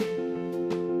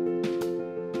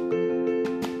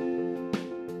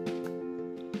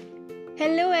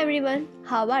Hello everyone,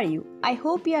 how are you? I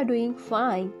hope you are doing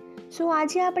fine. સો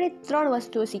આજે આપણે 3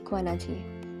 વસ્તુઓ શીખવાના છીએ.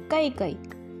 કઈ?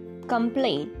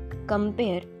 કમ્પ્લેન,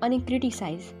 કમ્પેર અને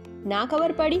ક્રિટિસાઇઝ. ના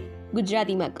ખબર પડી?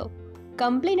 ગુજરાતીમાં કહું.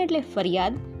 કમ્પ્લેન એટલે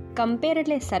ફરિયાદ, કમ્પેર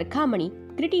એટલે સરખામણી,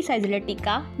 ક્રિટિસાઇઝ એટલે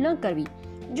ટીકા ન કરવી.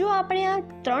 જો આપણે આ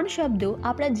 3 શબ્દો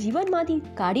આપણા જીવનમાંથી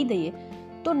કાઢી દઈએ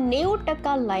તો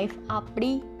 90% લાઈફ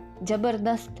આપણી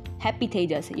જબરદસ્ત હેપી થઈ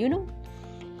જશે.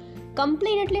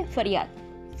 કમ્પ્લેન એટલે ફરિયાદ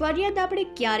આપણે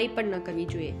ક્યારેય પણ ન કરવી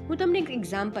જોઈએ. હું તમને એક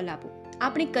એક્ઝામ્પલ આપું.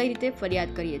 આપણે કઈ રીતે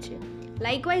ફરિયાદ કરીએ છીએ.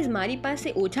 લાઇકવાઇઝ મારી પાસે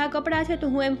ઓછા કપડાં છે તો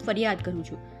હું એમ ફરિયાદ કરું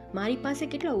છું, મારી પાસે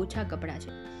કેટલા ઓછા કપડાં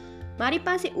છે. મારી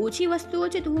પાસે ઓછી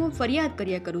વસ્તુઓ છે તો હું ફરિયાદ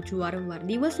કર્યા કરું છું વારંવાર,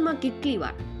 દિવસમાં કેટલી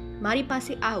વાર મારી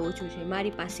પાસે આ ઓછું છે,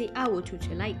 મારી પાસે આ ઓછું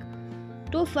છે.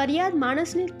 તો ફરિયાદ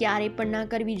માણસને ક્યારેય પણ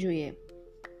ના કરવી જોઈએ.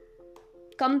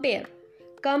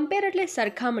 કમ્પેર એટલે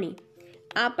સરખામણી.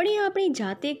 આપણે આપણી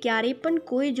જાતે ક્યારેય પણ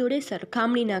કોઈ જોડે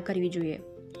સરખામણી ના કરવી જોઈએ.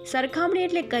 સરખામણી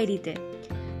એટલે કઈ રીતે?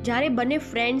 જ્યારે બંને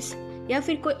ફ્રેન્ડ્સ યા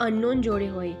ફિર કોઈ અનનોન જોડે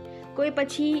હોય, કોઈ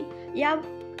પછી યા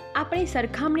આપણે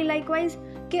સરખામણી લાઇકવાઇઝ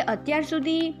કે અત્યાર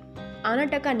સુધી આના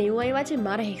ટકા 90 આવ્યા છે,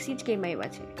 મારા 80 જ કેમ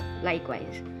આવ્યા છે.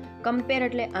 લાઇકવાઇઝ કમ્પેર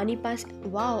એટલે આની પાસે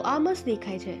વાવ આ મસ્ત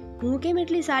દેખાય છે, હું કેમ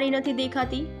એટલી સારી નથી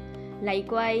દેખાતી.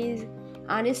 લાઇકવાઇઝ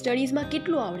આને સ્ટડીઝમાં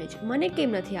કેટલું આવડે છે, મને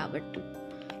કેમ નથી આવડતું.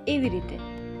 એવી રીતે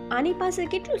આની પાસે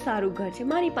કેટલું સારું ઘર છે,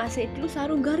 મારી પાસે એટલું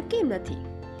સારું ઘર કેમ નથી.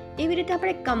 એવી રીતે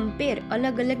આપણે કમ્પેર,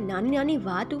 અલગ અલગ નાની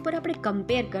વાત ઉપર આપણે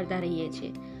કમ્પેર કરતા રહીએ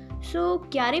છીએ. સો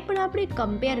ક્યારેય પણ આપણે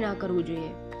કમ્પેર ના કરવું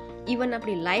જોઈએ, ઇવન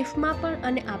આપણી લાઈફમાં પણ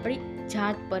અને આપણી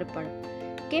જાત પર પણ.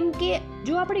 કેમ કે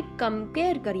જો આપણે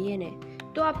કમ્પેર કરીએ ને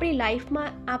તો આપણી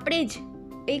લાઈફમાં આપણે જ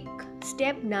એક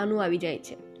સ્ટેપ નાનું આવી જાય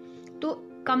છે. તો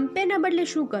કમ્પેરના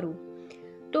બદલે શું કરવું?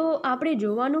 તો આપણે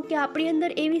જોવાનું કે આપણી અંદર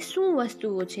એવી શું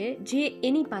વસ્તુઓ છે જે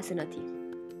એની પાસે નથી.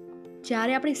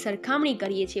 જ્યારે આપણે સરખામણી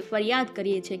કરીએ છીએ, ફરિયાદ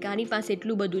કરીએ છીએ કે આની પાસે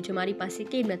એટલું બધું છે, મારી પાસે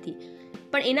કેમ નથી,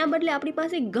 પણ એના બદલે આપણી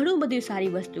પાસે ઘણું બધી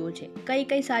સારી વસ્તુઓ છે.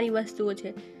 કઈ સારી વસ્તુઓ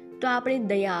છે? તો આપણે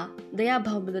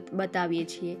દયાભાવ બતાવીએ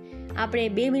છીએ, આપણે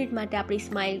 2 મિનિટ માટે આપણી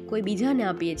સ્માઇલ કોઈ બીજાને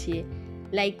આપીએ છીએ.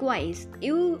 લાઇકવાઇઝ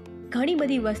એવું ઘણી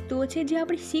બધી વસ્તુઓ છે જે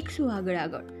આપણે શીખશું આગળ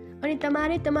અને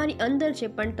તમારે તમારી અંદર છે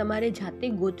પણ તમારે જાતે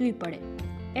ગોતવી પડે.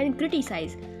 એન્ડ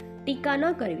ક્રિટિસાઇઝ, ટીકા ન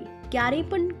કરવી. ક્યારેય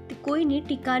પણ કોઈની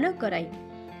ટીકા ન કરાય.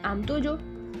 આમ તો જો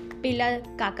પેલા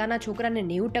કાકાના છોકરાને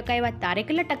 90% આવ્યા, તારે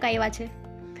કેટલા ટકા આવ્યા છે?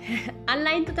 આ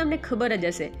લાઈન તો તમને ખબર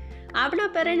જ હશે. આપણા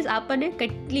પેરેન્ટ્સ આપણને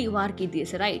કેટલી વાર કીધી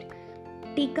હશે, રાઈટ?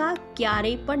 ટીકા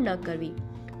ક્યારેય પણ ન કરવી.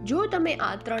 જો તમે આ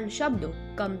 3 શબ્દો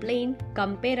કમ્પ્લેન,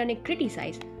 કમ્પેર અને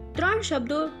ક્રિટિસાઇઝ 3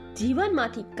 શબ્દો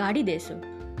જીવનમાંથી કાઢી દેશો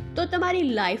તો તમારી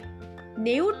લાઈફ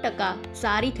 90%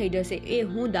 સારી થઈ જશે, એ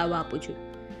હું દાવો આપું છું.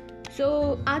 સો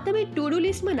આ તમે ટુ ડુ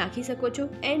લિસ્ટમાં નાખી શકો છો.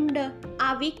 એન્ડ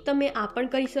આ વીક તમે આ પણ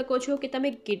કરી શકો છો કે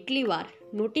તમે કેટલી વાર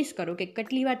નોટિસ કરો કે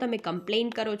કેટલી વાર તમે કમ્પ્લેન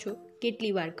કરો છો,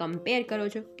 કેટલી વાર કમ્પેર કરો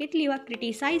છો, કેટલી વાર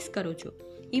ક્રિટિસાઇઝ કરો છો.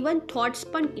 ઇવન થોટ્સ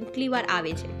પણ કેટલી વાર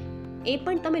આવે છે એ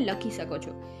પણ તમે લખી શકો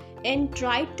છો. And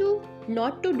try to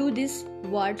not to do this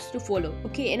words to follow.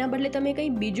 Okay, એના બદલે તમે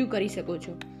કંઈ બીજું કરી શકો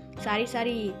છો.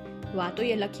 સારી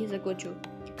વાતો એ લખી શકો છો.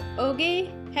 Okay,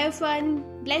 have fun,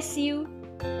 bless you.